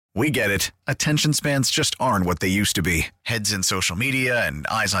We get it. Attention spans just aren't what they used to be. Heads in social media and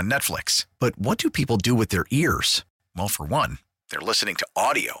eyes on Netflix. But what do people do with their ears? Well, for one, they're listening to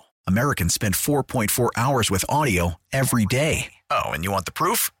audio. Americans spend 4.4 hours with audio every day. Oh, and you want the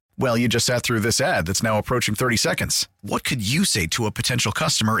proof? Well, you just sat through this ad that's now approaching 30 seconds. What could you say to a potential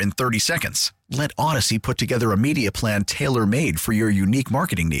customer in 30 seconds? Let Odyssey put together a media plan tailor-made for your unique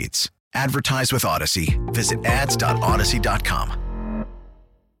marketing needs. Advertise with Odyssey. Visit ads.odyssey.com.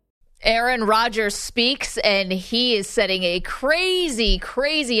 Aaron Rodgers speaks, and he is setting a crazy,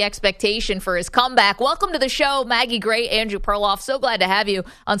 crazy expectation for his comeback. Welcome to the show, Maggie Gray, Andrew Perloff. So glad to have you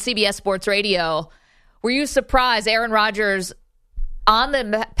on CBS Sports Radio. Were you surprised? Aaron Rodgers on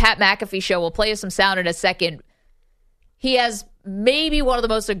the Pat McAfee show, we'll play you some sound in a second. He has maybe one of the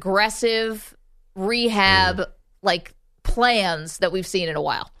most aggressive rehab plans that we've seen in a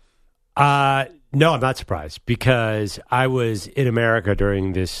while. No, I'm not surprised because I was in America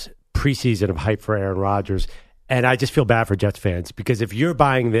during this preseason of hype for Aaron Rodgers, and I just feel bad for Jets fans because if you're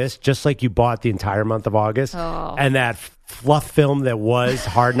buying this just like you bought the entire month of August and that fluff film that was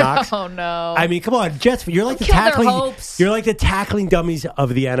Hard Knocks. Oh no! I mean, come on, Jets! You're like you're like the tackling dummies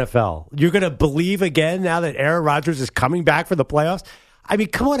of the NFL. You're going to believe again now that Aaron Rodgers is coming back for the playoffs. I mean,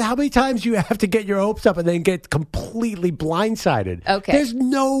 come on, how many times do you have to get your hopes up and then get completely blindsided? Okay. There's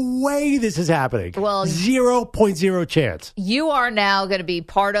no way this is happening. Well, 0.0 chance. You are now going to be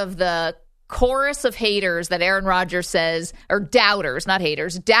part of the chorus of haters that Aaron Rodgers says, or doubters, not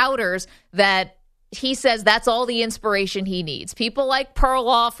haters, doubters that he says that's all the inspiration he needs. People like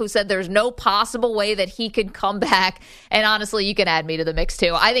Perloff, who said there's no possible way that he could come back. And honestly, you can add me to the mix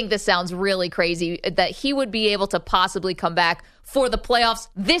too. I think this sounds really crazy that he would be able to possibly come back for the playoffs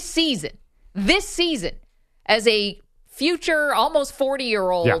this season as a future almost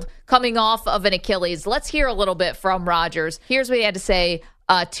 40-year-old coming off of an Achilles. Let's hear a little bit from Rodgers. Here's what he had to say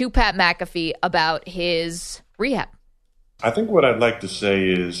to Pat McAfee about his rehab. I think what I'd like to say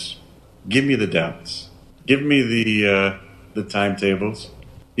is, give me the doubts. Give me the timetables.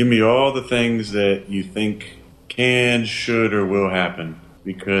 Give me all the things that you think can, should, or will happen.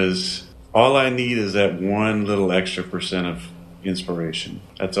 Because all I need is that one little extra % of inspiration.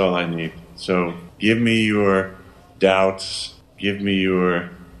 That's all I need. So give me your doubts. Give me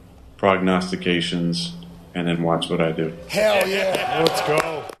your prognostications. And then watch what I do. Hell yeah. Let's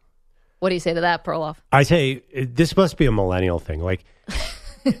go. What do you say to that, Perloff? I say this must be a millennial thing.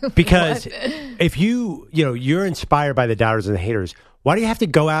 Because if you're inspired by the doubters and the haters, why do you have to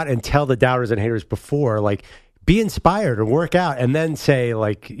go out and tell the doubters and haters before, be inspired or work out and then say,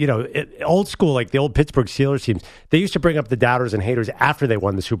 old school, like the old Pittsburgh Steelers teams, they used to bring up the doubters and haters after they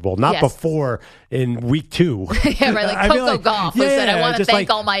won the Super Bowl, not before in week 2. Yeah, right. Like Coco Gauff who said, I want to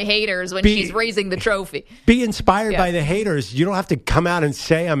thank all my haters when she's raising the trophy. Be inspired by the haters. You don't have to come out and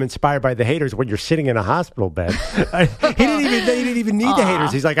say I'm inspired by the haters when you're sitting in a hospital bed. He didn't even need the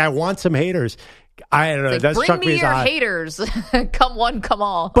haters. He's like, I want some haters. I don't know. That bring struck me me as your odd. haters. Come one, come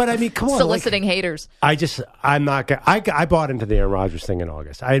all. But I mean, come on. Soliciting haters. I'm not going I bought into the Aaron Rodgers thing in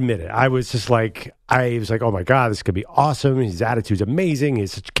August. I admit it. I was like, oh my God, this could be awesome. His attitude's amazing. He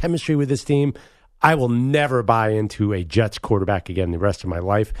has such chemistry with this team. I will never buy into a Jets quarterback again the rest of my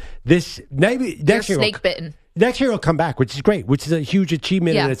life. Maybe next year. Snake bitten. Next year he'll come back, which is great, which is a huge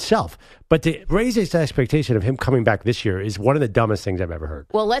achievement in itself. But to raise this expectation of him coming back this year is one of the dumbest things I've ever heard.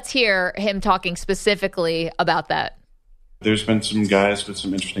 Well, let's hear him talking specifically about that. There's been some guys with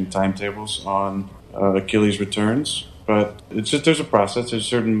some interesting timetables on Achilles returns, but it's just there's a process. There's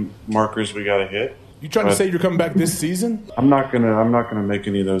certain markers we got to hit. You trying to say you're coming back this season? I'm not gonna make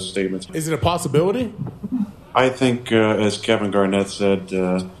any of those statements. Is it a possibility? I think, as Kevin Garnett said,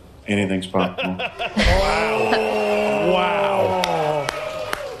 anything's possible. Wow.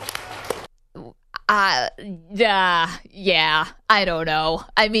 Yeah, I don't know.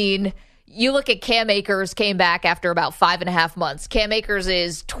 I mean, you look at Cam Akers came back after about 5.5 months. Cam Akers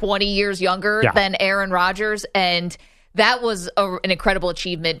is 20 years younger than Aaron Rodgers, and that was an incredible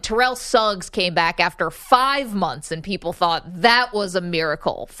achievement. Terrell Suggs came back after 5 months, and people thought that was a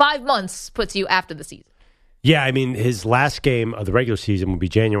miracle. 5 months puts you after the season. Yeah, I mean, his last game of the regular season will be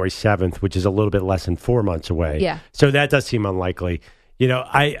January 7th, which is a little bit less than 4 months away. Yeah. So that does seem unlikely.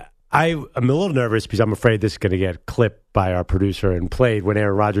 I'm a little nervous because I'm afraid this is going to get clipped by our producer and played when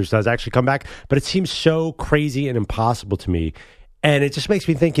Aaron Rodgers does actually come back. But it seems so crazy and impossible to me. And it just makes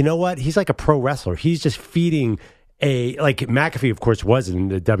me think, you know what? He's like a pro wrestler. He's just feeding like McAfee, of course, was in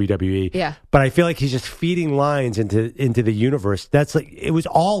the WWE. Yeah. But I feel like he's just feeding lines into the universe. That's like, it was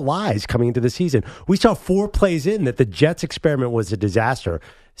all lies coming into the season. We saw 4 plays in that the Jets experiment was a disaster.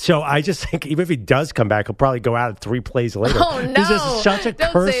 So I just think even if he does come back, he'll probably go out at 3 plays later. Oh, no. This is such a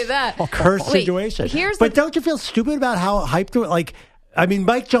Don't say that. cursed Wait, situation. here's but don't you feel stupid about how hyped it? Like, I mean,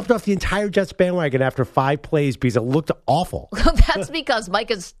 Mike jumped off the entire Jets bandwagon after 5 plays because it looked awful. That's because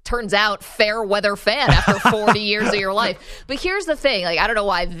Mike is, turns out, fair weather fan after 40 years of your life. But here's the thing. Like, I don't know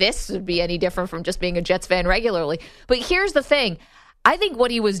why this would be any different from just being a Jets fan regularly. But here's the thing. I think what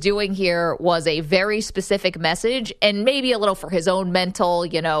he was doing here was a very specific message, and maybe a little for his own mental,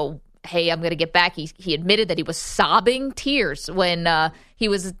 hey, I'm going to get back. He admitted that he was sobbing tears when he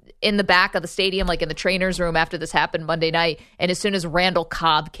was in the back of the stadium, like in the trainer's room after this happened Monday night. And as soon as Randall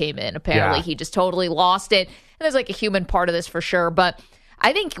Cobb came in, apparently he just totally lost it. And there's like a human part of this for sure. But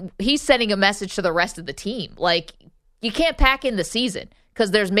I think he's sending a message to the rest of the team. Like, you can't pack in the season because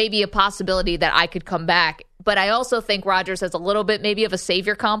there's maybe a possibility that I could come back. But I also think Rodgers has a little bit maybe of a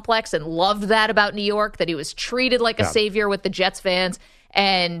savior complex and loved that about New York, that he was treated like a savior with the Jets fans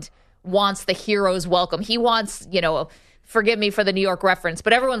and wants the hero's welcome. He wants, forgive me for the New York reference,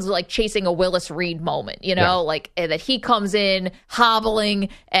 but everyone's like chasing a Willis Reed moment, like that he comes in hobbling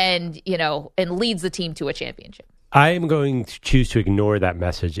and leads the team to a championship. I am going to choose to ignore that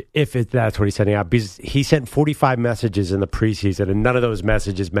message if that's what he's sending out, because he sent 45 messages in the preseason and none of those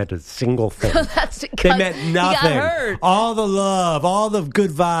messages meant a single thing. They meant nothing. He got hurt. All the love, all the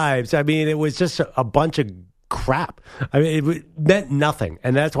good vibes. I mean, it was just a bunch of crap. I mean, it meant nothing.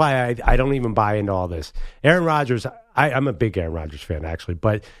 And that's why I don't even buy into all this. Aaron Rodgers, I'm a big Aaron Rodgers fan, actually.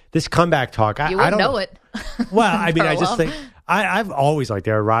 But this comeback talk, You I wouldn't don't know it. Well, I mean, I just think I've always liked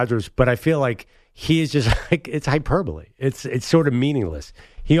Aaron Rodgers, but I feel like he is just like, it's hyperbole. It's sort of meaningless.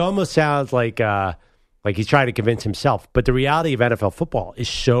 He almost sounds like he's trying to convince himself. But the reality of NFL football is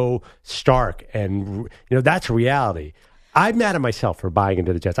so stark, and that's reality. I'm mad at myself for buying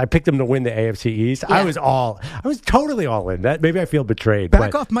into the Jets. I picked them to win the AFC East. Yeah. I was totally all in. That maybe I feel betrayed.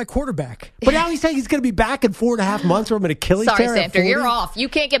 Back off my quarterback. But now he's saying he's going to be back in 4.5 months from an Achilles Sorry, tear. Samter, you're off. You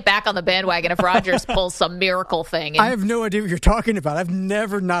can't get back on the bandwagon if Rodgers pulls some miracle thing. I have no idea what you're talking about. I've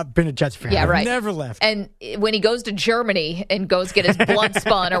never not been a Jets fan. Yeah, right. I've never left. And when he goes to Germany and goes get his blood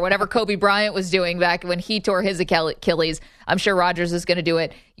spun or whatever Kobe Bryant was doing back when he tore his Achilles, I'm sure Rodgers is going to do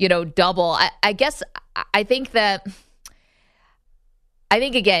it, double. I guess I think that... I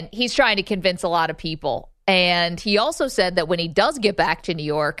think, again, he's trying to convince a lot of people. And he also said that when he does get back to New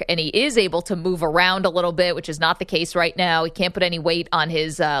York and he is able to move around a little bit, which is not the case right now, he can't put any weight on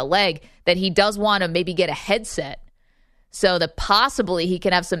his leg, that he does want to maybe get a headset so that possibly he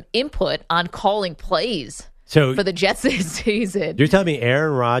can have some input on calling plays for the Jets this season. You're telling me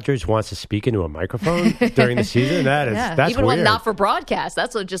Aaron Rodgers wants to speak into a microphone during the season? That's even weird. when not for broadcast.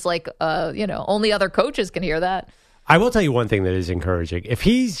 That's what just like, only other coaches can hear that. I will tell you one thing that is encouraging. If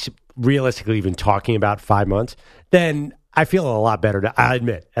he's realistically even talking about 5 months, then I feel a lot better. I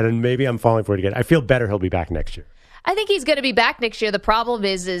admit, and maybe I'm falling for it again. I feel better he'll be back next year. I think he's going to be back next year. The problem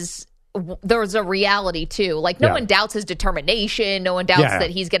is there's a reality, too. Like, no one doubts his determination. No one doubts that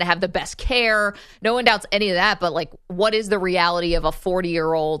he's going to have the best care. No one doubts any of that. But, like, what is the reality of a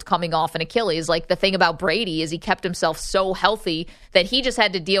 40-year-old coming off an Achilles? Like, the thing about Brady is he kept himself so healthy that he just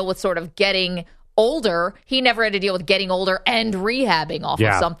had to deal with sort of getting older. He never had to deal with getting older and rehabbing off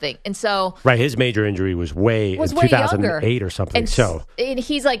of something. And so... Right, his major injury was way in 2008 younger. or something. And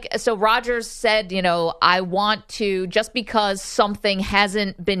he's like... So Rodgers said, I want to... Just because something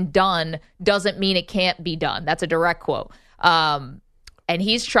hasn't been done doesn't mean it can't be done. That's a direct quote. And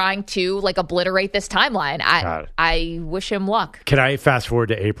he's trying to, obliterate this timeline. I wish him luck. Can I fast forward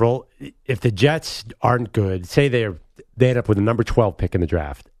to April? If the Jets aren't good, say they end up with a number 12 pick in the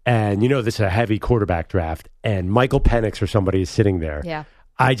draft, and this is a heavy quarterback draft, and Michael Penix or somebody is sitting there. Yeah.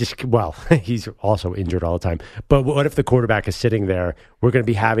 He's also injured all the time. But what if the quarterback is sitting there? We're going to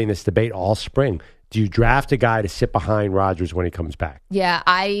be having this debate all spring. Do you draft a guy to sit behind Rodgers when he comes back?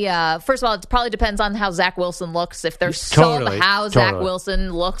 Yeah, first of all, it probably depends on how Zach Wilson looks. If there's somehow Zach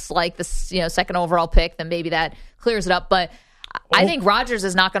Wilson looks like the second overall pick, then maybe that clears it up. But I think Rodgers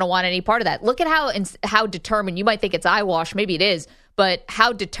is not going to want any part of that. Look at how determined. You might think it's eyewash. Maybe it is. But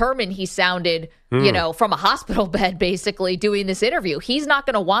how determined he sounded, from a hospital bed, basically, doing this interview. He's not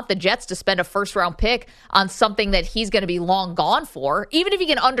going to want the Jets to spend a first-round pick on something that he's going to be long gone for. Even if he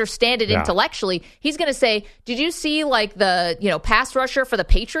can understand it intellectually, he's going to say, did you see, the, pass rusher for the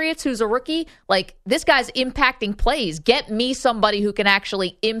Patriots who's a rookie? This guy's impacting plays. Get me somebody who can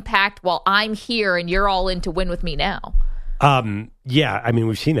actually impact while I'm here and you're all in to win with me now. Yeah, I mean,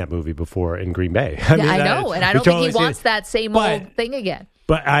 we've seen that movie before in Green Bay. I know, and I don't think he wants that same old thing again.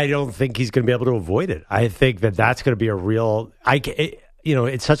 But I don't think he's going to be able to avoid it. I think that's going to be a real.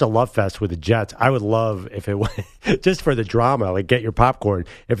 It's such a love fest with the Jets. I would love if it went just for the drama, like get your popcorn.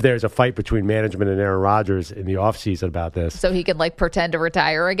 If there's a fight between management and Aaron Rodgers in the offseason about this, so he can pretend to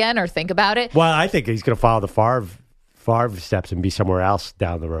retire again or think about it. Well, I think he's going to follow the Favre steps and be somewhere else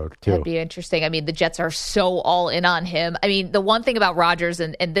down the road, too. That'd be interesting. I mean, the Jets are so all in on him. I mean, the one thing about Rodgers,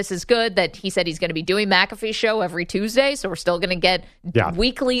 and this is good, that he said he's going to be doing McAfee's show every Tuesday, so we're still going to get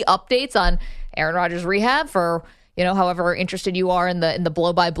weekly updates on Aaron Rodgers' rehab for, however interested you are in the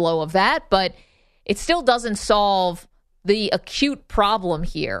blow-by-blow of that. But it still doesn't solve the acute problem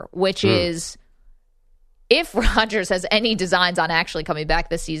here, which is if Rodgers has any designs on actually coming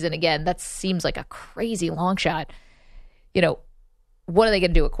back this season, again, that seems like a crazy long shot. What are they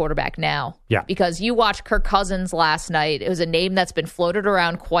going to do at quarterback now? Yeah. Because you watched Kirk Cousins last night. It was a name that's been floated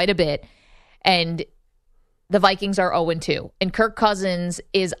around quite a bit. And the Vikings are 0-2. And Kirk Cousins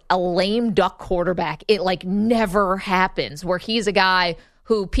is a lame duck quarterback. It never happens where he's a guy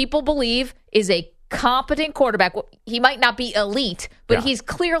who people believe is a competent quarterback. He might not be elite, but he's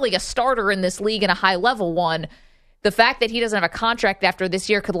clearly a starter in this league and a high-level one. The fact that he doesn't have a contract after this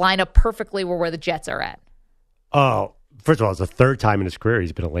year could line up perfectly where the Jets are at. Oh, first of all, it's the third time in his career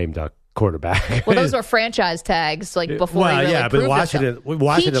he's been a lame duck quarterback. Well, those were franchise tags before he really proved Washington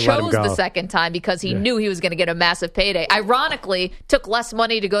himself. He chose let him go. The second time because he knew he was going to get a massive payday. Ironically, took less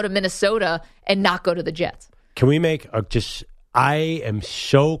money to go to Minnesota and not go to the Jets. Can we make I am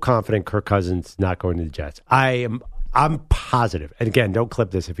so confident Kirk Cousins not going to the Jets. I'm positive. And again, don't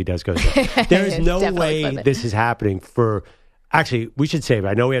clip this if he does go to the Jets. There is no way this is happening for... Actually, we should save it.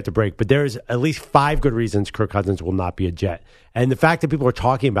 I know we have to break, but there's at least 5 good reasons Kirk Cousins will not be a Jet. And the fact that people are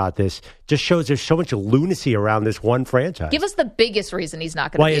talking about this just shows there's so much lunacy around this one franchise. Give us the biggest reason he's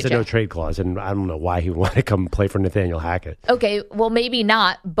not going to be a Jet. Well, he has a no-trade clause, and I don't know why he would want to come play for Nathaniel Hackett. Okay, well, maybe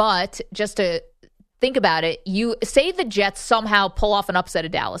not, but just to think about it, you say the Jets somehow pull off an upset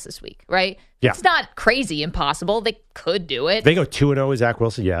of Dallas this week, right? Yeah. It's not crazy impossible. They could do it. They go 2-0 with Zach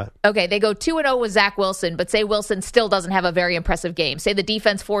Wilson, yeah. Okay, they go 2-0 with Zach Wilson, but say Wilson still doesn't have a very impressive game. Say the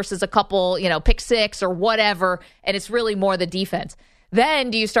defense forces a couple, pick six or whatever, and it's really more the defense. Then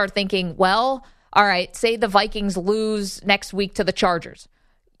do you start thinking, well, all right, say the Vikings lose next week to the Chargers.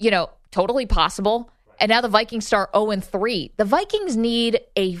 Totally possible. And now the Vikings start 0-3. The Vikings need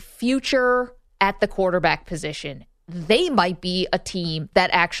a future at the quarterback position. They might be a team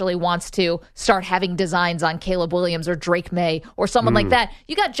that actually wants to start having designs on Caleb Williams or Drake May or someone like that.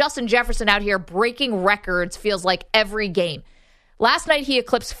 You got Justin Jefferson out here breaking records, feels like every game. Last night, he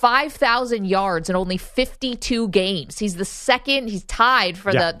eclipsed 5,000 yards in only 52 games. He's the second. He's tied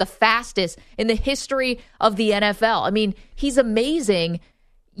for the fastest in the history of the NFL. I mean, he's amazing.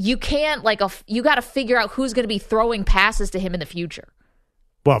 You can't, you got to figure out who's going to be throwing passes to him in the future.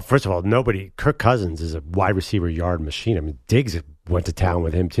 Well, first of all, Kirk Cousins is a wide receiver yard machine. I mean, Diggs went to town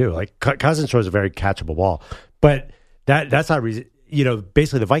with him, too. Cousins throws a very catchable ball. But that's not a reason.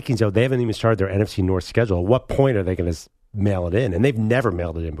 Basically, the Vikings, though, they haven't even started their NFC North schedule. At what point are they going to mail it in? And they've never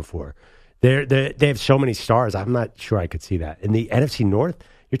mailed it in before. They have so many stars. I'm not sure I could see that. In the NFC North,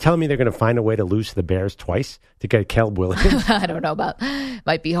 you're telling me they're going to find a way to lose to the Bears twice to get Caleb Williams? I don't know about.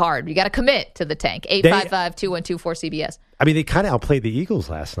 Might be hard. You got to commit to the tank. 855-212-4CBS. I mean, they kind of outplayed the Eagles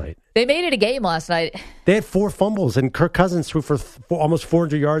last night. They made it a game last night. They had 4 fumbles, and Kirk Cousins threw for almost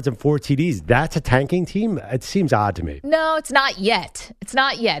 400 yards and 4 TDs. That's a tanking team? It seems odd to me. No, it's not yet. It's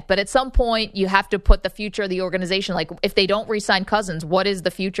not yet. But at some point, you have to put the future of the organization. If they don't re-sign Cousins, what is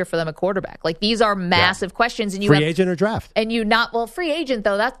the future for them at quarterback? These are massive questions. And free agent or draft? And free agent,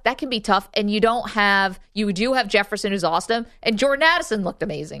 though, that can be tough. And you do have Jefferson, who's awesome, and Jordan Addison looked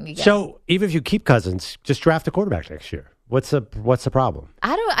amazing again. So even if you keep Cousins, just draft a quarterback next year. What's the problem?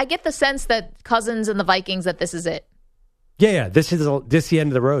 I get the sense that Cousins and the Vikings, that this is it. Yeah. This is the end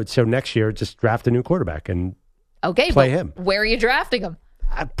of the road. So next year, just draft a new quarterback and play him. Where are you drafting him?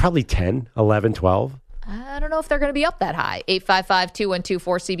 Probably 10, 11, 12. I don't know if they're going to be up that high.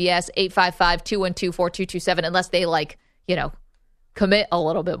 855-212-4CBS, 855-212-4227, unless they commit a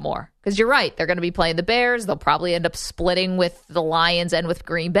little bit more. Because you're right, they're going to be playing the Bears. They'll probably end up splitting with the Lions and with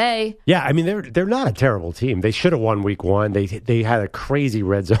Green Bay. Yeah, I mean, they're not a terrible team. They should have won week 1. They had a crazy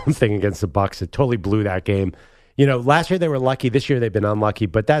red zone thing against the Bucs. It totally blew that game. Last year they were lucky. This year they've been unlucky,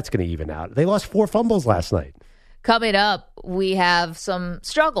 but that's going to even out. They lost 4 fumbles last night. Coming up, we have some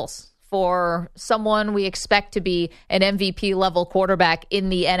struggles for someone we expect to be an MVP-level quarterback in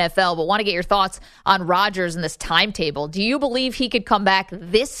the NFL, but want to get your thoughts on Rodgers and this timetable. Do you believe he could come back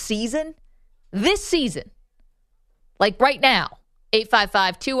this season? This season? like right now.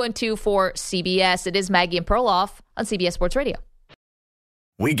 855-212-4CBS. It is Maggie and Perloff on CBS Sports Radio.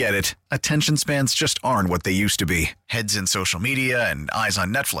 We get it. Attention spans just aren't what they used to be. Heads in social media and eyes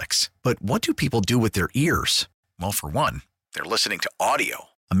on Netflix. But what do people do with their ears? Well, for one, they're listening to audio.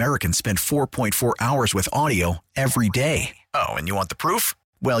 Americans spend 4.4 hours with audio every day. Oh, and you want the proof?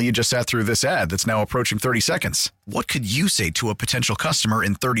 Well, you just sat through this ad that's now approaching 30 seconds. What could you say to a potential customer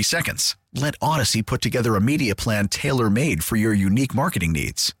in 30 seconds? Let Odyssey put together a media plan tailor-made for your unique marketing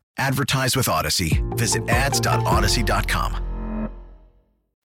needs. Advertise with Odyssey. Visit ads.odyssey.com.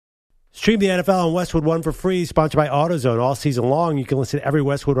 Stream the NFL on Westwood One for free, sponsored by AutoZone. All season long, you can listen to every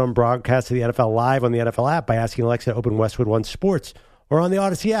Westwood One broadcast of the NFL live on the NFL app by asking Alexa to open Westwood One Sports or on the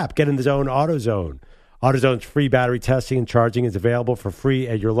Odyssey app. Get in the zone, AutoZone. AutoZone's free battery testing and charging is available for free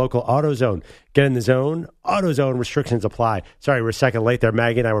at your local AutoZone. Get in the zone. AutoZone restrictions apply. Sorry, we're a second late there.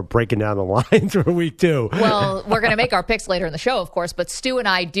 Maggie and I were breaking down the lines for week 2. Well, we're going to make our picks later in the show, of course, but Stu and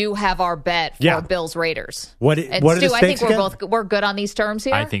I do have our bet for Bills Raiders. What Stu, are the stakes I think we're good on these terms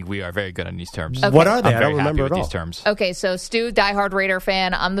here. I think we are very good on these terms. Okay. What are they? I'm I very don't remember happy with at all. these terms. Okay, so Stu, diehard Raider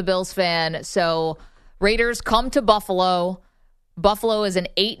fan. I'm the Bills fan. So Raiders come to Buffalo. Buffalo is an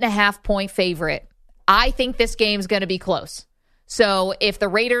 8.5-point favorite. I think this game's going to be close. So if the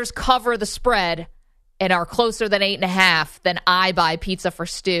Raiders cover the spread and are closer than 8.5, then I buy pizza for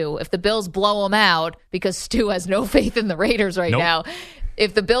Stu. If the Bills blow them out, because Stu has no faith in the Raiders right now,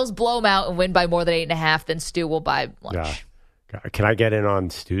 if the Bills blow them out and win by more than 8.5, then Stu will buy lunch. Yeah. Can I get in on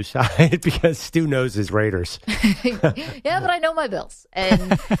Stu's side? Because Stu knows his Raiders. Yeah, but I know my Bills.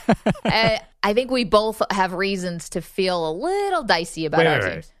 And I think we both have reasons to feel a little dicey about our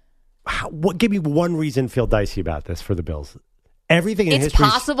teams. Give me one reason to feel dicey about this for the Bills. Everything in history.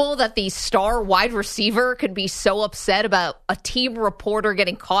 It's possible that the star wide receiver could be so upset about a team reporter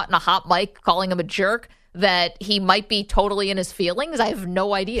getting caught in a hot mic calling him a jerk that he might be totally in his feelings. I have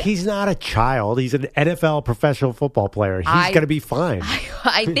no idea. He's not a child. He's an NFL professional football player. He's going to be fine.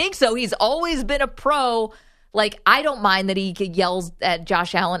 I think so. He's always been a pro. Like, I don't mind that he yells at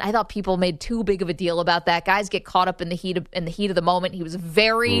Josh Allen. I thought people made too big of a deal about that. Guys get caught up in the heat of the moment. He was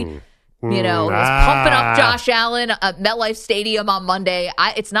very... he was pumping up Josh Allen at MetLife Stadium on Monday.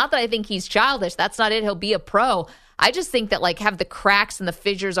 It's not that I think he's childish. That's not it. He'll be a pro. I just think that, have the cracks and the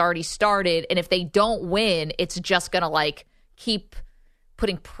fissures already started, and if they don't win, it's just going to, keep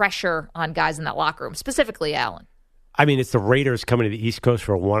putting pressure on guys in that locker room, specifically Allen. I mean, it's the Raiders coming to the East Coast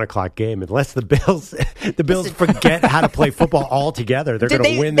for a 1:00 game. Unless the Bills forget how to play football altogether, they're going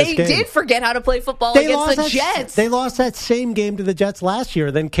to win this game. They did forget how to play football against the Jets. They lost that same game to the Jets last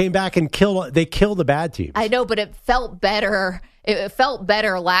year, then came back and killed the bad teams. I know, but it felt better. It felt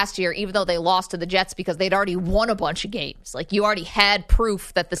better last year, even though they lost to the Jets, because they'd already won a bunch of games. You already had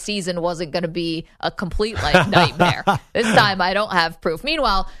proof that the season wasn't going to be a complete nightmare. This time, I don't have proof.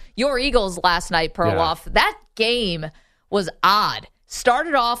 Meanwhile, your Eagles last night, Perloff, that game was odd.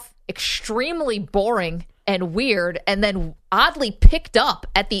 Started off extremely boring and weird, and then oddly picked up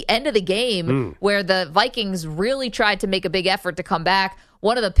at the end of the game where the Vikings really tried to make a big effort to come back.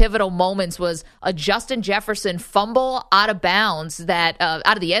 One of the pivotal moments was a Justin Jefferson fumble out of bounds out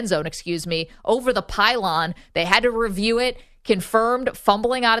of the end zone, over the pylon. They had to review it. Confirmed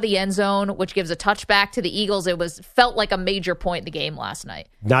fumbling out of the end zone, which gives a touchback to the Eagles. It felt like a major point in the game last night.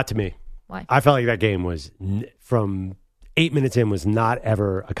 Not to me. Why? I felt like that game was, from 8 minutes in, was not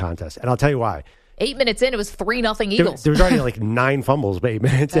ever a contest. And I'll tell you why. 8 minutes in, it was 3-0 Eagles. There was already 9 fumbles by 8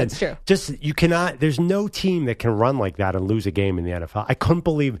 minutes in. That's true. You cannot, there's no team that can run like that and lose a game in the NFL. I couldn't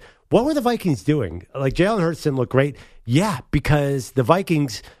believe, what were the Vikings doing? Jalen Hurts didn't look great. Yeah, because the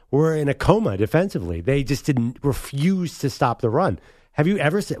Vikings were in a coma defensively. They just didn't refuse to stop the run. Have you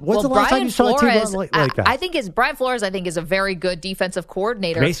ever seen? When's the last time you saw a team run like that? I think Brian Flores. Is a very good defensive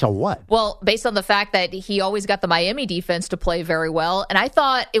coordinator. Based on what? Well, based on the fact that he always got the Miami defense to play very well. And I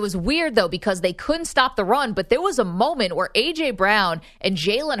thought it was weird though because they couldn't stop the run. But there was a moment where AJ Brown and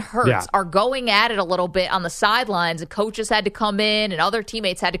Jalen Hurts are going at it a little bit on the sidelines, and coaches had to come in, and other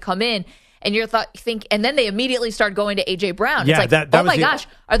teammates had to come in. And and then they immediately start going to A.J. Brown. Yeah, it's oh my gosh,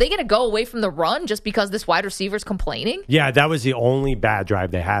 are they going to go away from the run just because this wide receiver's complaining? Yeah, that was the only bad drive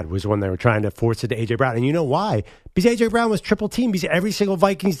they had, was when they were trying to force it to A.J. Brown. And you know why? Because A.J. Brown was triple teamed. Because every single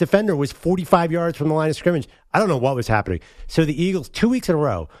Vikings defender was 45 yards from the line of scrimmage. I don't know what was happening. So the Eagles, 2 weeks in a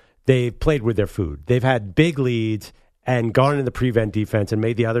row, they've played with their food. They've had big leads and gone into the prevent defense and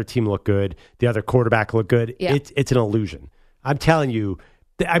made the other team look good, the other quarterback look good. Yeah. It's an illusion. I'm telling you,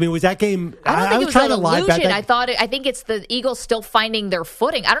 I mean, was that game? I don't think was it was trying an to lie back. illusion. I think it's the Eagles still finding their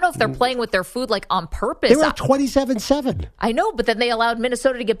footing. I don't know if they're playing with their food like on purpose. They were up 27-7. I know, but then they allowed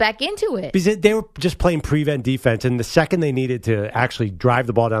Minnesota to get back into it. Because they were just playing prevent defense, and the second they needed to actually drive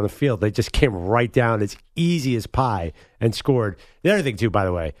the ball down the field, they just came right down as easy as pie and scored. The other thing, too, by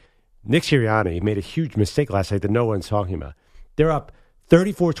the way, Nick Sirianni made a huge mistake last night that no one's talking about. They're up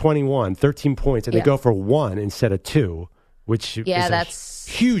 34-21, 13 points, and they go for 1 instead of 2, which is that's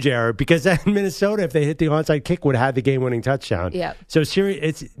a huge error because then Minnesota, if they hit the onside kick, would have had the game-winning touchdown. Yeah. So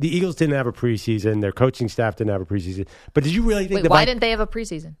the Eagles didn't have a preseason. Their coaching staff didn't have a preseason. But did you really think why didn't they have a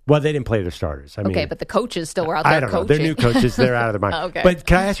preseason? Well, they didn't play their starters. I mean, but the coaches still were out there I don't know. coaching. They're new coaches. They're out of their mind. Okay. But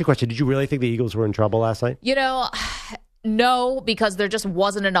can I ask you a question? Did you really think the Eagles were in trouble last night? No, because there just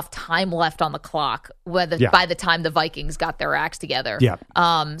wasn't enough time left on the clock by the time the Vikings got their acts together. Yeah.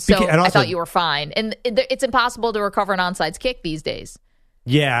 I thought you were fine. And it's impossible to recover an onside kick these days.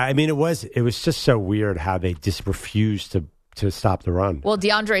 Yeah, I mean, it was just so weird how they just refused to stop the run. Well,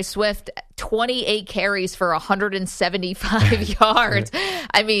 DeAndre Swift, 28 carries for 175 yards.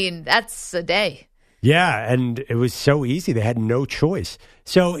 I mean, that's a day. Yeah, and it was so easy. They had no choice.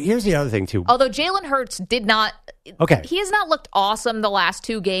 So here's the other thing, too. Although Jalen Hurts did not – okay, he has not looked awesome the last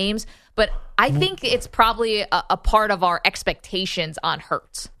 2 games, but I think it's probably a part of our expectations on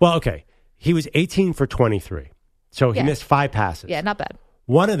Hurts. Well, okay. He was 18 for 23, so he missed 5 passes. Yeah, not bad.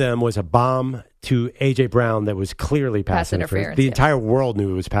 One of them was a bomb to A.J. Brown that was clearly pass interference. The entire world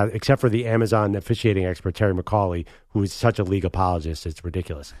knew it was pass, except for the Amazon officiating expert, Terry McCauley, who is such a league apologist. It's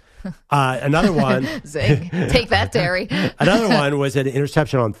ridiculous. Another one. Zing. Take that, Terry. Another one was an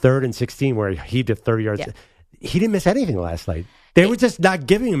interception on 3rd and 16 where he heaved it 30 yards. Yeah. He didn't miss anything last night. They were just not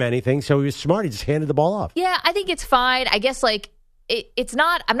giving him anything, so he was smart. He just handed the ball off. Yeah, I think it's fine. I guess, it's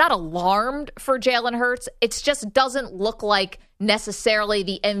not – I'm not alarmed for Jalen Hurts. It just doesn't look like necessarily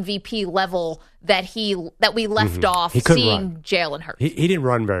the MVP level that we left off seeing Jalen Hurts. He didn't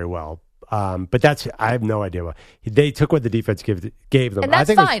run very well. But I have no idea. They took what the defense gave them. And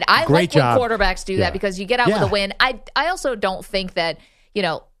that's fine. I like when quarterbacks do that Yeah. because you get out with a win. I also don't think that,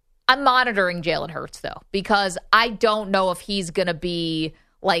 I'm monitoring Jalen Hurts, though, because I don't know if he's going to be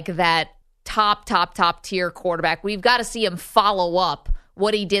like that top tier quarterback. We've got to see him follow up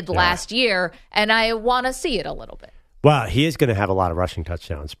what he did last year, and I want to see it a little bit. Well, he is going to have a lot of rushing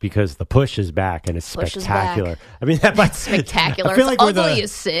touchdowns because the push is back and it's spectacular. I mean, that's spectacular. I feel it's like ugly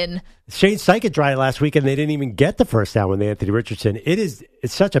as sin. Shane Steichen tried last week and they didn't even get the first down when they Anthony Richardson. It's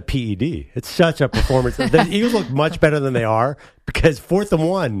such a PED. It's such a performance. The Eagles look much better than they are because 4th and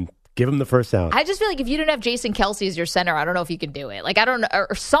 1. Give him the first down. I just feel like if you didn't have Jason Kelce as your center, I don't know if you can do it. I don't know,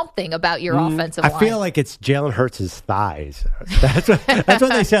 or something about your offensive line. I feel like it's Jalen Hurts' thighs. That's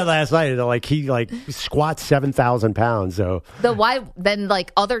what they said last night. He squats 7,000 pounds. So then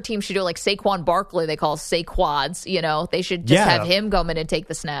other teams should do it, like Saquon Barkley. They call Saquads. They should just have him come in and take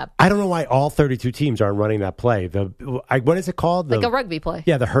the snap. I don't know why all 32 teams aren't running that play. What is it called? Like a rugby play.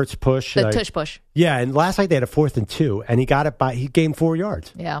 Yeah, the Hurts push. The tush push. Yeah, and last night they had a 4th and 2, and he gained 4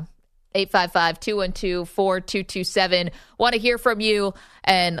 yards. Yeah. 855-212-4227. Want to hear from you,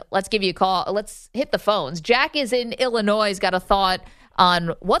 and let's give you a call. Let's hit the phones. Jack is in Illinois. He's got a thought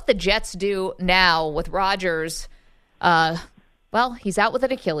on what the Jets do now with Rodgers. He's out with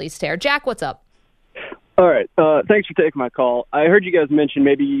an Achilles tear. Jack, what's up? All right. Thanks for taking my call. I heard you guys mention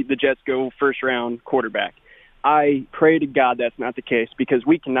maybe the Jets go first-round quarterback. I pray to God that's not the case because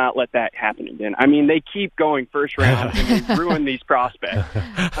we cannot let that happen again. I mean, they keep going first round and they ruin these prospects.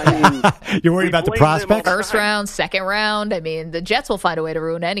 I mean, you're worried about the prospects? First round, second round. I mean, the Jets will find a way to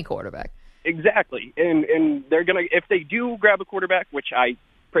ruin any quarterback. Exactly. And they're going to, if they do grab a quarterback, which I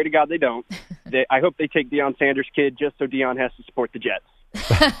pray to God they don't, I hope they take Deion Sanders' kid just so Deion has to support the Jets.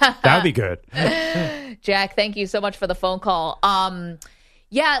 That would be good. Jack, thank you so much for the phone call.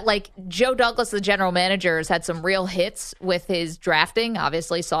 Yeah, Joe Douglas, the general manager, has had some real hits with his drafting.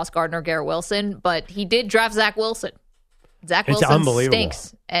 Obviously, Sauce Gardner, Garrett Wilson, but he did draft Zach Wilson. Zach Wilson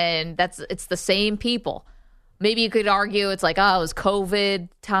stinks, and it's the same people. Maybe you could argue it's it was COVID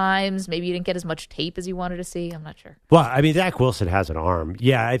times. Maybe you didn't get as much tape as you wanted to see. I'm not sure. Well, I mean, Zach Wilson has an arm.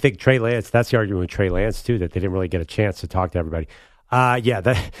 Yeah, I think Trey Lance, that's the argument with Trey Lance, too, that they didn't really get a chance to talk to everybody.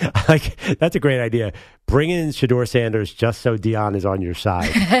 That's a great idea. Bring in Shedeur Sanders just so Deion is on your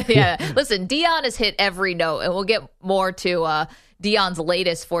side. Yeah. Listen, Deion has hit every note, and we'll get more to Deion's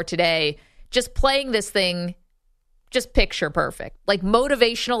latest for today. Just playing this thing, just picture perfect.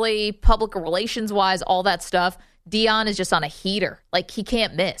 Motivationally, public relations-wise, all that stuff, Deion is just on a heater. He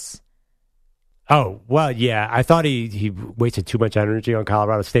can't miss. Oh, well, yeah. I thought he wasted too much energy on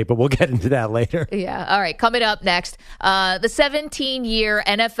Colorado State, but we'll get into that later. Yeah. All right. Coming up next, the 17-year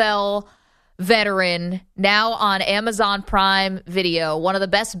NFL veteran, now on Amazon Prime Video, one of the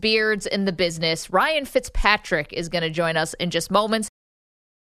best beards in the business, Ryan Fitzpatrick, is going to join us in just moments.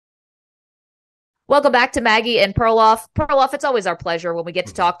 Welcome back to Maggie and Perloff. Perloff, it's always our pleasure when we get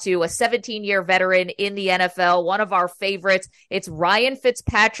to talk to a 17-year veteran in the NFL, one of our favorites. It's Ryan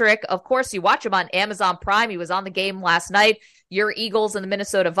Fitzpatrick. Of course, you watch him on Amazon Prime. He was on the game last night. Your Eagles and the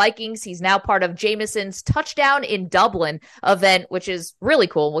Minnesota Vikings. He's now part of Jameson's Touchdown in Dublin event, which is really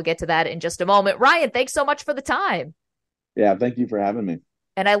cool. We'll get to that in just a moment. Ryan, thanks so much for the time. Yeah, thank you for having me.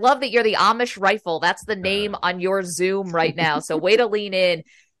 And I love that you're the Amish Rifle. That's the name on your Zoom right now. So way to lean in.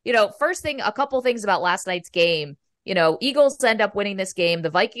 First thing, a couple things about last night's game. Eagles end up winning this game.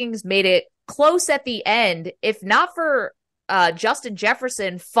 The Vikings made it close at the end. If not for Justin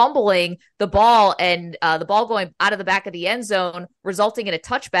Jefferson fumbling the ball and the ball going out of the back of the end zone, resulting in a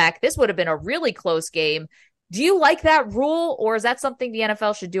touchback, this would have been a really close game. Do you like that rule, or is that something the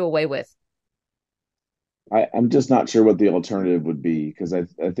NFL should do away with? I'm just not sure what the alternative would be, because I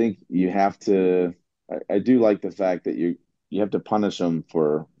think you have to – I do like the fact that you have to punish them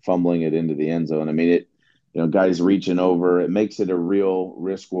for fumbling it into the end zone. I mean, guys reaching over, it makes it a real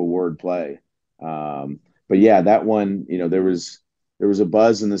risk reward play. But yeah, that one, there was a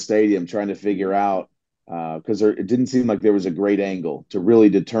buzz in the stadium trying to figure out, because it didn't seem like there was a great angle to really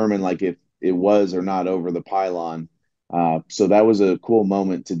determine like if it was or not over the pylon. So that was a cool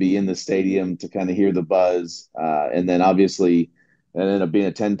moment to be in the stadium, to kind of hear the buzz. And then obviously it ended up being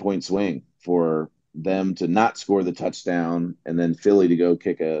a 10-point swing for them to not score the touchdown, and then Philly to go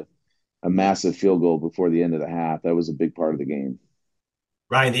kick a massive field goal before the end of the half. That was a big part of the game.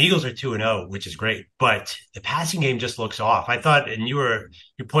 Ryan, the Eagles are 2-0, which is great, but the passing game just looks off. I thought, and you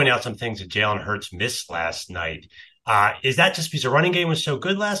pointed out some things that Jalen Hurts missed last night. Is that just because the running game was so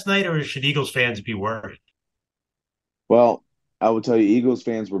good last night, or should Eagles fans be worried? Well, I will tell you, Eagles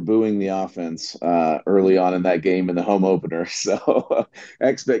fans were booing the offense early on in that game in the home opener, so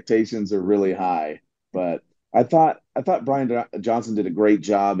expectations are really high. But I thought Brian Johnson did a great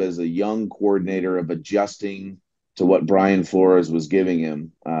job as a young coordinator of adjusting to what Brian Flores was giving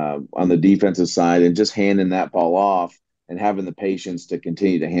him on the defensive side, and just handing that ball off and having the patience to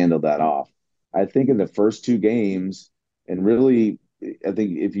continue to handle that off. I think in the first two games, and really, I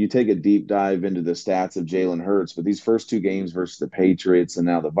think if you take a deep dive into the stats of Jalen Hurts, but these first two games versus the Patriots and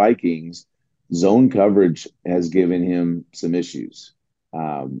now the Vikings, zone coverage has given him some issues.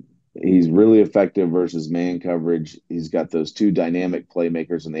 He's really effective versus man coverage. He's got those two dynamic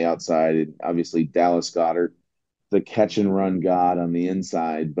playmakers on the outside, and obviously Dallas Goedert, the catch and run god on the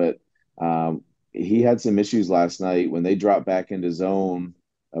inside. But he had some issues last night when they dropped back into zone,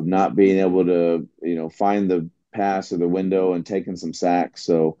 of not being able to, find the pass or the window and taking some sacks.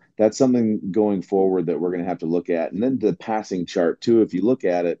 So that's something going forward that we're going to have to look at. And then the passing chart too, if you look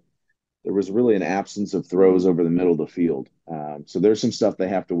at it, there was really an absence of throws over the middle of the field. So there's some stuff they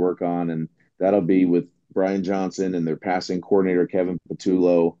have to work on, and that'll be with Brian Johnson and their passing coordinator, Kevin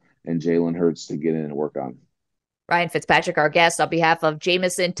Patullo, and Jalen Hurts to get in and work on. Ryan Fitzpatrick, our guest, on behalf of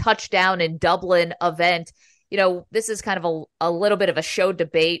Jameson Touchdown in Dublin event. This is kind of a little bit of a show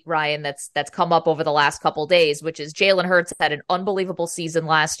debate, Ryan, that's come up over the last couple of days, which is Jalen Hurts had an unbelievable season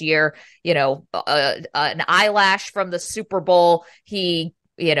last year, an eyelash from the Super Bowl. He,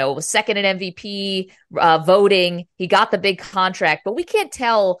 was second in MVP voting. He got the big contract, but we can't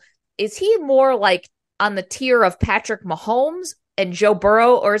tell, is he more like on the tier of Patrick Mahomes and Joe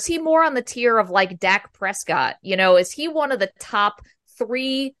Burrow, or is he more on the tier of like Dak Prescott? Is he one of the top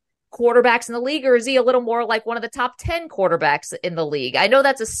 3 quarterbacks in the league, or is he a little more like one of the top 10 quarterbacks in the league? I know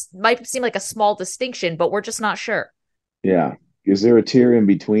might seem like a small distinction, but we're just not sure. Yeah. Is there a tier in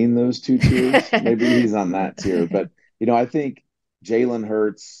between those two tiers? Maybe he's on that tier. But, I think Jalen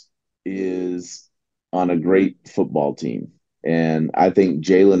Hurts is on a great football team. And I think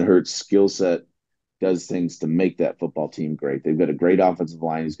Jalen Hurts' skill set does things to make that football team great. They've got a great offensive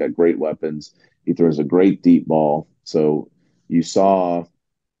line. He's got great weapons. He throws a great deep ball. So you saw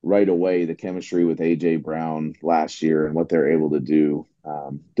right away the chemistry with A.J. Brown last year and what they're able to do.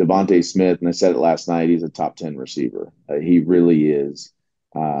 Devontae Smith, and I said it last night, he's a top 10 receiver. He really is.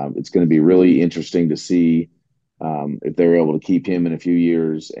 It's going to be really interesting to see if they're able to keep him in a few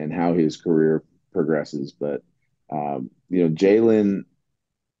years and how his career progresses. But, Jalen,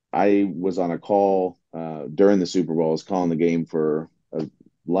 I was on a call during the Super Bowl. I was calling the game for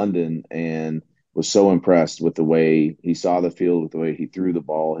London, and was so impressed with the way he saw the field, with the way he threw the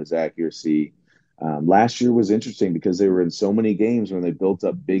ball, his accuracy. Last year was interesting because they were in so many games when they built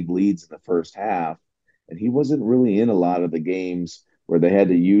up big leads in the first half, and he wasn't really in a lot of the games where they had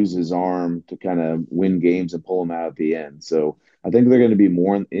to use his arm to kind of win games and pull them out at the end. So I think they're going to be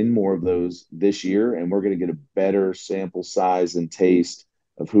more of those this year, and we're going to get a better sample size and taste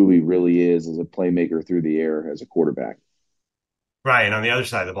of who he really is as a playmaker through the air as a quarterback. Ryan, on the other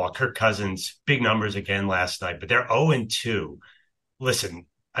side of the ball, Kirk Cousins, big numbers again last night, but they're 0-2. Listen,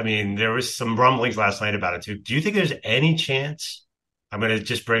 I mean, there was some rumblings last night about it too. Do you think there's any chance, I'm going to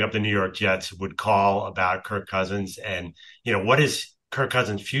just bring up the New York Jets, would call about Kirk Cousins? And, what is Kirk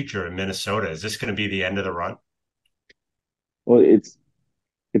Cousins' future in Minnesota? Is this going to be the end of the run? Well,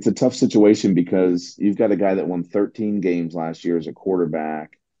 it's a tough situation because you've got a guy that won 13 games last year as a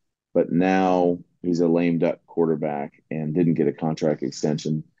quarterback, but now he's a lame duck quarterback and didn't get a contract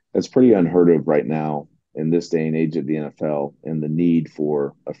extension. That's pretty unheard of right now in this day and age of the NFL and the need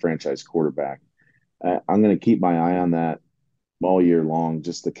for a franchise quarterback. I'm going to keep my eye on that all year long,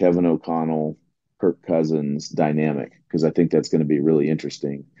 just the Kevin O'Connell, Kirk Cousins dynamic, because I think that's going to be really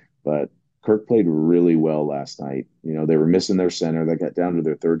interesting. But Kirk played really well last night. They were missing their center. They got down to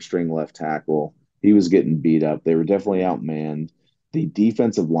their third string left tackle. He was getting beat up. They were definitely outmanned. The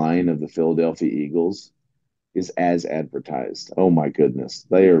defensive line of the Philadelphia Eagles is as advertised. Oh my goodness.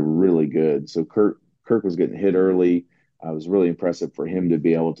 They are really good. So Kirk was getting hit early. It was really impressive for him to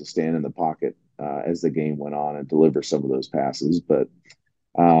be able to stand in the pocket as the game went on and deliver some of those passes. But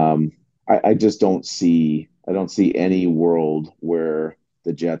I just don't see any world where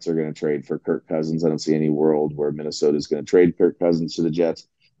the Jets are going to trade for Kirk Cousins. I don't see any world where Minnesota is going to trade Kirk Cousins to the Jets.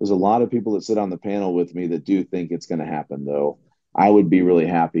 There's a lot of people that sit on the panel with me that do think it's going to happen, though. I would be really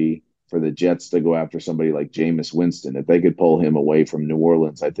happy for the Jets to go after somebody like Jameis Winston. If they could pull him away from New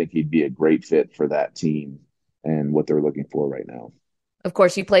Orleans, I think he'd be a great fit for that team and what they're looking for right now. Of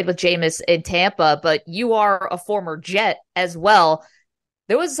course, you played with Jameis in Tampa, but you are a former Jet as well.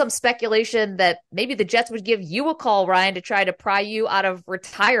 There was some speculation that maybe the Jets would give you a call, Ryan, to try to pry you out of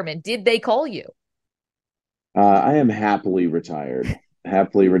retirement. Did they call you? I am happily retired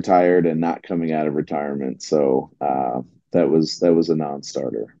and not coming out of retirement. So that was a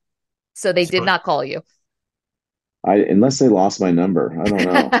non-starter. So they did not call you. Unless they lost my number. I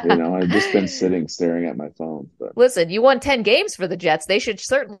don't know. I've just been sitting staring at my phone. But. Listen, you won 10 games for the Jets. They should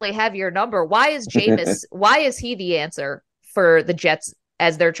certainly have your number. Why is Jameis, why is he the answer for the Jets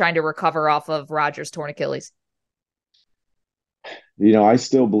as they're trying to recover off of Rodgers' torn Achilles? I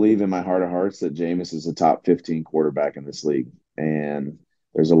still believe in my heart of hearts that Jameis is a top 15 quarterback in this league. And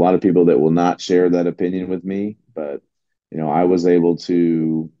there's a lot of people that will not share that opinion with me. But, I was able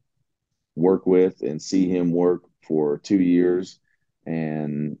to work with and see him work for 2 years,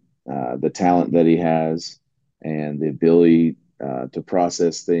 and the talent that he has and the ability to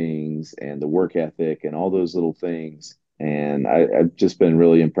process things and the work ethic and all those little things. And I've just been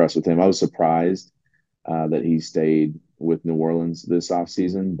really impressed with him. I was surprised that he stayed with New Orleans this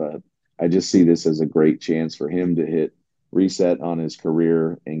offseason, but I just see this as a great chance for him to hit reset on his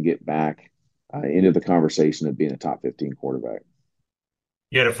career and get back into the conversation of being a top 15 quarterback.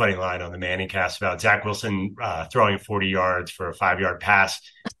 You had a funny line on the Manning cast about Zach Wilson throwing 40 yards for a 5-yard pass.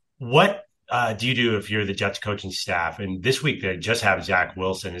 What do you do if you're the Jets coaching staff? And this week they just have Zach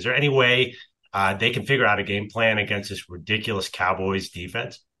Wilson. Is there any way they can figure out a game plan against this ridiculous Cowboys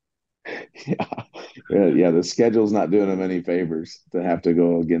defense? Yeah, the schedule's not doing him any favors to have to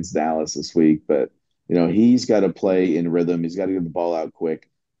go against Dallas this week. But, he's got to play in rhythm. He's got to get the ball out quick.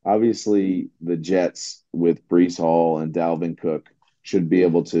 Obviously, the Jets with Breece Hall and Dalvin Cook should be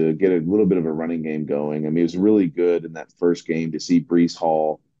able to get a little bit of a running game going. I mean, it was really good in that first game to see Breece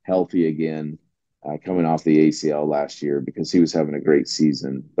Hall healthy again, coming off the ACL last year because he was having a great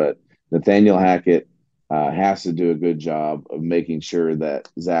season. But Nathaniel Hackett has to do a good job of making sure that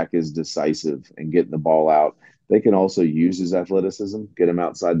Zach is decisive and getting the ball out. They can also use his athleticism, get him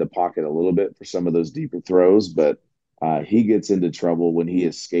outside the pocket a little bit for some of those deeper throws, but he gets into trouble when he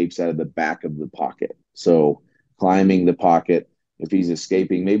escapes out of the back of the pocket. So climbing the pocket, if he's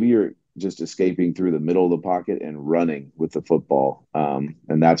escaping, maybe you're just escaping through the middle of the pocket and running with the football. And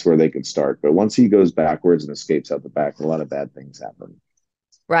that's where they can start. But once he goes backwards and escapes out the back, a lot of bad things happen.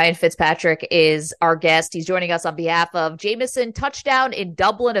 Ryan Fitzpatrick is our guest. He's joining us on behalf of Jameson Touchdown in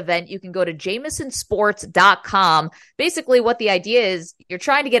Dublin event. You can go to jamesonsports.com. Basically, what the idea is, you're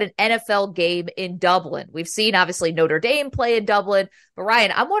trying to get an NFL game in Dublin. We've seen, obviously, Notre Dame play in Dublin. But,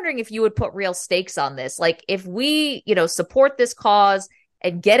 Ryan, I'm wondering if you would put real stakes on this. Like, if we, support this cause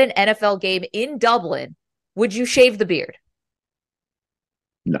and get an NFL game in Dublin, would you shave the beard?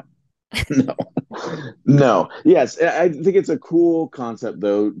 No. No, no. Yes, I think it's a cool concept,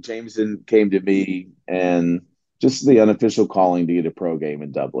 though. Jameson came to me and just the unofficial calling to get a pro game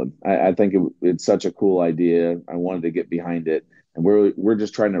in Dublin. I think it's such a cool idea. I wanted to get behind it, and we're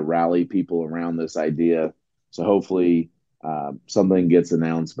just trying to rally people around this idea. So hopefully, something gets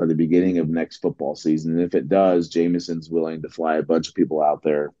announced by the beginning of next football season. And if it does, Jameson's willing to fly a bunch of people out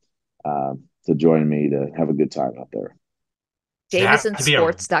there uh, to join me to have a good time out there. Does it have to be a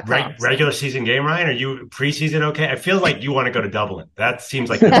JamesonSports.com. regular season game, Ryan? Are you preseason okay? I feel like you want to go to Dublin. That seems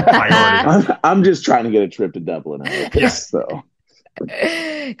like the priority. I'm just trying to get a trip to Dublin out of this, Yeah. so.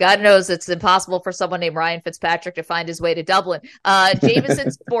 God knows it's impossible for someone named Ryan Fitzpatrick to find his way to Dublin.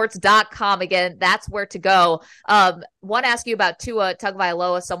 JamesonSports.com. Again, that's where to go. Want to ask you about Tua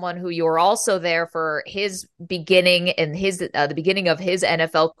Tagovailoa, someone who you were also there for his beginning and the beginning of his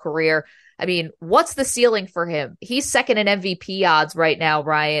NFL career. I mean, what's the ceiling for him? He's second in MVP odds right now,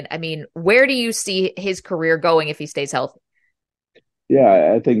 Ryan. I mean, where do you see his career going if he stays healthy?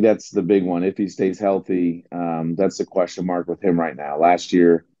 Yeah, I think that's the big one. If he stays healthy, that's the question mark with him right now. Last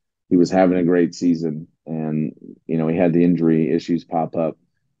year, he was having a great season, and he had the injury issues pop up.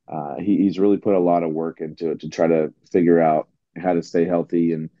 He's really put a lot of work into it to try to figure out how to stay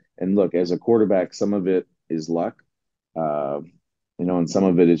healthy. And look, as a quarterback, some of it is luck, and some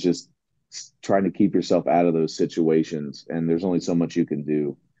of it is just trying to keep yourself out of those situations. And there's only so much you can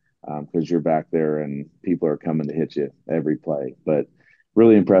do because you're back there and people are coming to hit you every play. But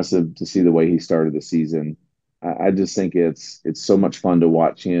really impressive to see the way he started the season. I just think it's so much fun to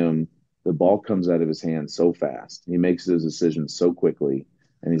watch him. The ball comes out of his hands so fast. He makes those decisions so quickly,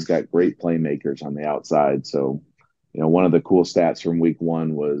 and he's got great playmakers on the outside. So, one of the cool stats from week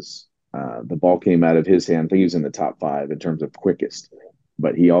one was the ball came out of his hand. I think he was in the top 5 in terms of quickest,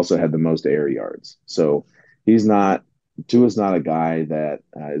 but he also had the most air yards. So Tua's not a guy that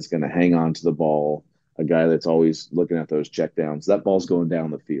is going to hang on to the ball, a guy that's always looking at those checkdowns. That ball's going down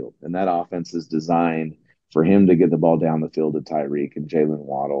the field, and that offense is designed for him to get the ball down the field to Tyreek and Jalen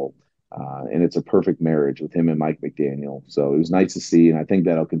Waddle. And it's a perfect marriage with him and Mike McDaniel. So it was nice to see, and I think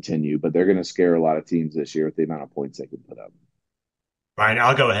that'll continue. But they're going to scare a lot of teams this year with the amount of points they can put up. Ryan,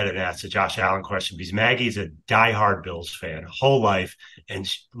 I'll go ahead and ask the Josh Allen question because Maggie's a diehard Bills fan, whole life, and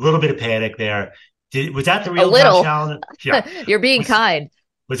a little bit of panic there. Was that the real Josh Allen? Yeah. You're being kind.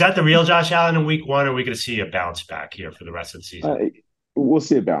 Was that the real Josh Allen in week one, or are we going to see a bounce back here for the rest of the season? We'll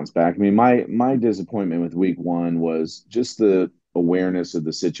see a bounce back. I mean, my disappointment with week one was just the awareness of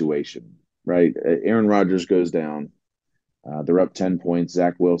the situation, right? Aaron Rodgers goes down. They're up 10 points.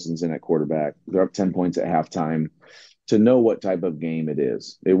 Zach Wilson's in at quarterback. They're up 10 points at halftime. To know what type of game it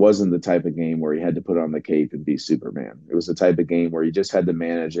is. It wasn't the type of game where he had to put on the cape and be Superman. It was the type of game where you just had to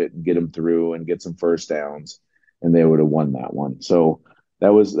manage it and get them through and get some first downs, and they would have won that one. So that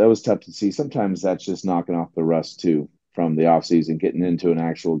was tough to see. Sometimes that's just knocking off the rust too from the offseason, getting into an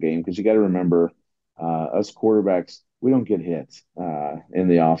actual game, because you got to remember us quarterbacks, we don't get hit in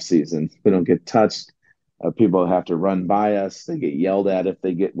the offseason. We don't get touched. People have to run by us. They get yelled at if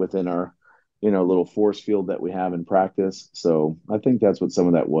they get within our little force field that we have in practice. So I think that's what some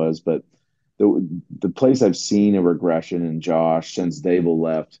of that was. But the place I've seen a regression in Josh since Dable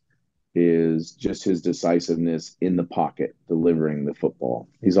left is just his decisiveness in the pocket, delivering the football.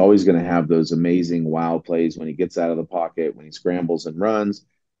 He's always going to have those amazing wow plays when he gets out of the pocket, when he scrambles and runs.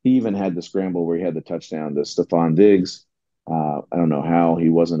 He even had the scramble where he had the touchdown to Stephon Diggs. I don't know how he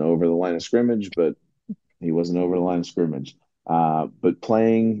wasn't over the line of scrimmage, but he wasn't over the line of scrimmage. But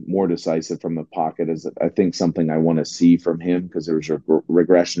playing more decisive from the pocket is, I think, something I want to see from him, because there was a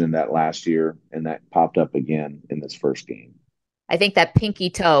regression in that last year, and that popped up again in this first game. I think that pinky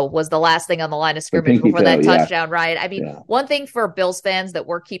toe was the last thing on the line of scrimmage before that touchdown, right? I mean, one thing for Bills fans that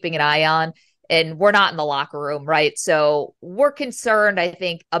we're keeping an eye on, and we're not in the locker room, right? So we're concerned, I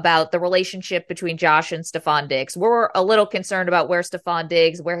think, about the relationship between Josh and Stephon Diggs. We're a little concerned about where Stephon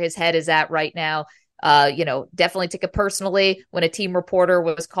Diggs, where his head is at right now. Definitely took it personally when a team reporter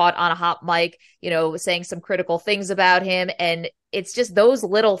was caught on a hot mic, saying some critical things about him. And it's just those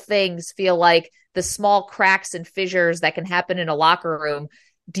little things feel like the small cracks and fissures that can happen in a locker room.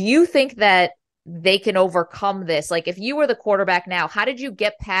 Do you think that they can overcome this? Like, if you were the quarterback now, how did you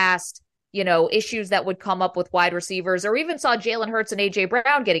get past, issues that would come up with wide receivers, or even saw Jalen Hurts and AJ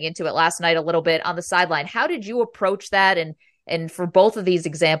Brown getting into it last night a little bit on the sideline? How did you approach that? And for both of these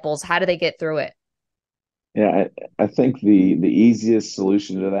examples, how do they get through it? Yeah, I think the easiest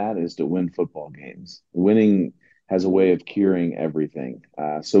solution to that is to win football games. Winning has a way of curing everything.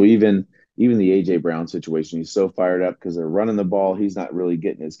 So even the A.J. Brown situation, he's so fired up because they're running the ball. He's not really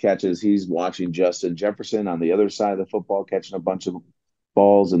getting his catches. He's watching Justin Jefferson on the other side of the football, catching a bunch of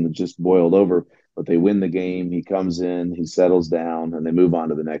balls and just boiled over. But they win the game. He comes in, he settles down, and they move on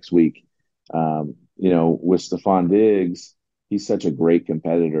to the next week. With Stephon Diggs, he's such a great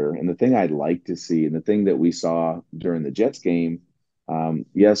competitor. And the thing I'd like to see, and the thing that we saw during the Jets game,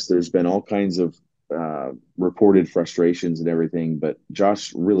 yes, there's been all kinds of reported frustrations and everything, but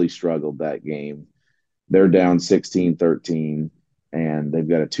Josh really struggled that game. They're down 16-13, and they've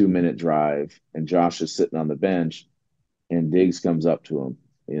got a 2-minute drive, and Josh is sitting on the bench, and Diggs comes up to him,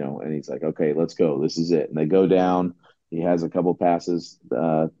 and he's like, okay, let's go. This is it. And they go down. He has a couple passes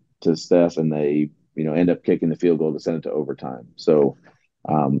to Steph, and they, end up kicking the field goal to send it to overtime. So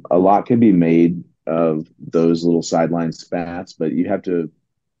a lot can be made of those little sideline spats, but you have to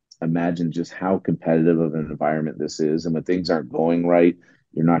imagine just how competitive of an environment this is. And when things aren't going right,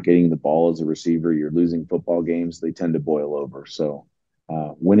 you're not getting the ball as a receiver, you're losing football games, they tend to boil over. So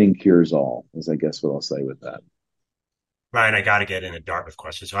winning cures all, is I guess what I'll say with that. Ryan, I got to get in a Dartmouth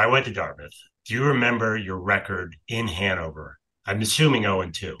question. So I went to Dartmouth. Do you remember your record in Hanover? I'm assuming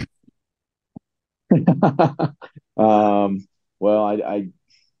 0-2. Well, a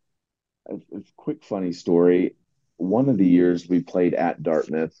quick funny story. One of the years we played at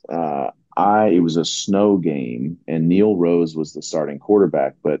Dartmouth, it was a snow game, and Neil Rose was the starting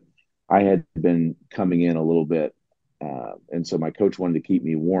quarterback, but I had been coming in a little bit, and so my coach wanted to keep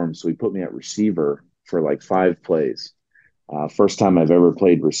me warm, so he put me at receiver for like 5 plays. First time I've ever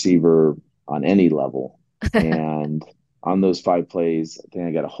played receiver on any level, and on those 5 plays, I think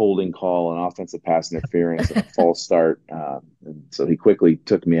I got a holding call, an offensive pass interference, and a false start. And so he quickly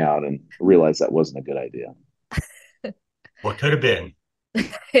took me out and realized that wasn't a good idea. What could have been? I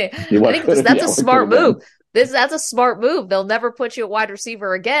think that's a smart move. That's a smart move. They'll never put you at wide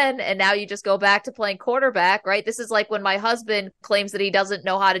receiver again, and now you just go back to playing quarterback, right? This is like when my husband claims that he doesn't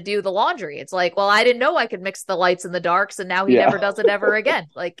know how to do the laundry. It's like, well, I didn't know I could mix the lights and the darks, and now he never does it ever again.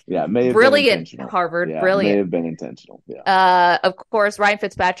 Like, brilliant, Harvard, brilliant. May have been intentional. Yeah. Of course, Ryan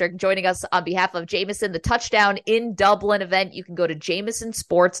Fitzpatrick joining us on behalf of Jameson, the Touchdown in Dublin event. You can go to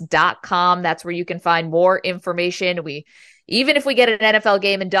jamesonsports.com. That's where you can find more information. Even if we get an NFL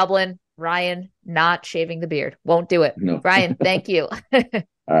game in Dublin, Ryan not shaving the beard. Won't do it. No. Ryan, thank you. All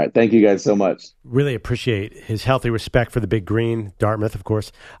right. Thank you guys so much. Really appreciate his healthy respect for the Big Green, Dartmouth, of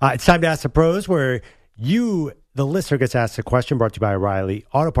course. It's time to Ask the Pros, where you, the listener, gets asked a question brought to you by O'Reilly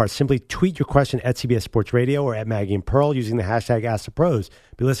Auto Parts. Simply tweet your question at CBS Sports Radio or at Maggie and Pearl using the hashtag Ask the Pros.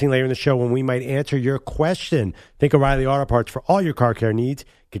 Be listening later in the show when we might answer your question. Think O'Reilly Auto Parts for all your car care needs.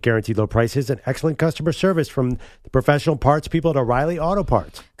 Get guaranteed low prices and excellent customer service from the professional parts people at O'Reilly Auto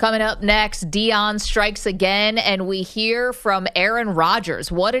Parts. Coming up next, Deion strikes again, and we hear from Aaron Rodgers.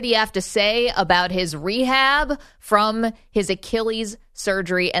 What did he have to say about his rehab from his Achilles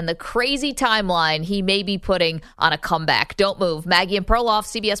surgery and the crazy timeline he may be putting on a comeback? Don't move. Maggie and Perloff,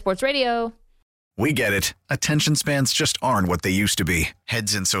 CBS Sports Radio. We get it. Attention spans just aren't what they used to be.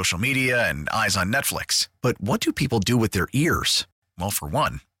 Heads in social media and eyes on Netflix. But what do people do with their ears? Well, for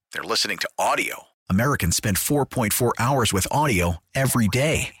one, they're listening to audio. Americans spend 4.4 hours with audio every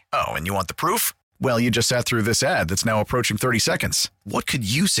day. Oh, and you want the proof? Well, you just sat through this ad that's now approaching 30 seconds. What could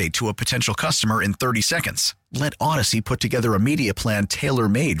you say to a potential customer in 30 seconds? Let Odyssey put together a media plan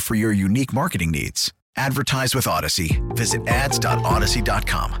tailor-made for your unique marketing needs. Advertise with Odyssey. Visit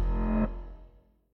ads.odyssey.com.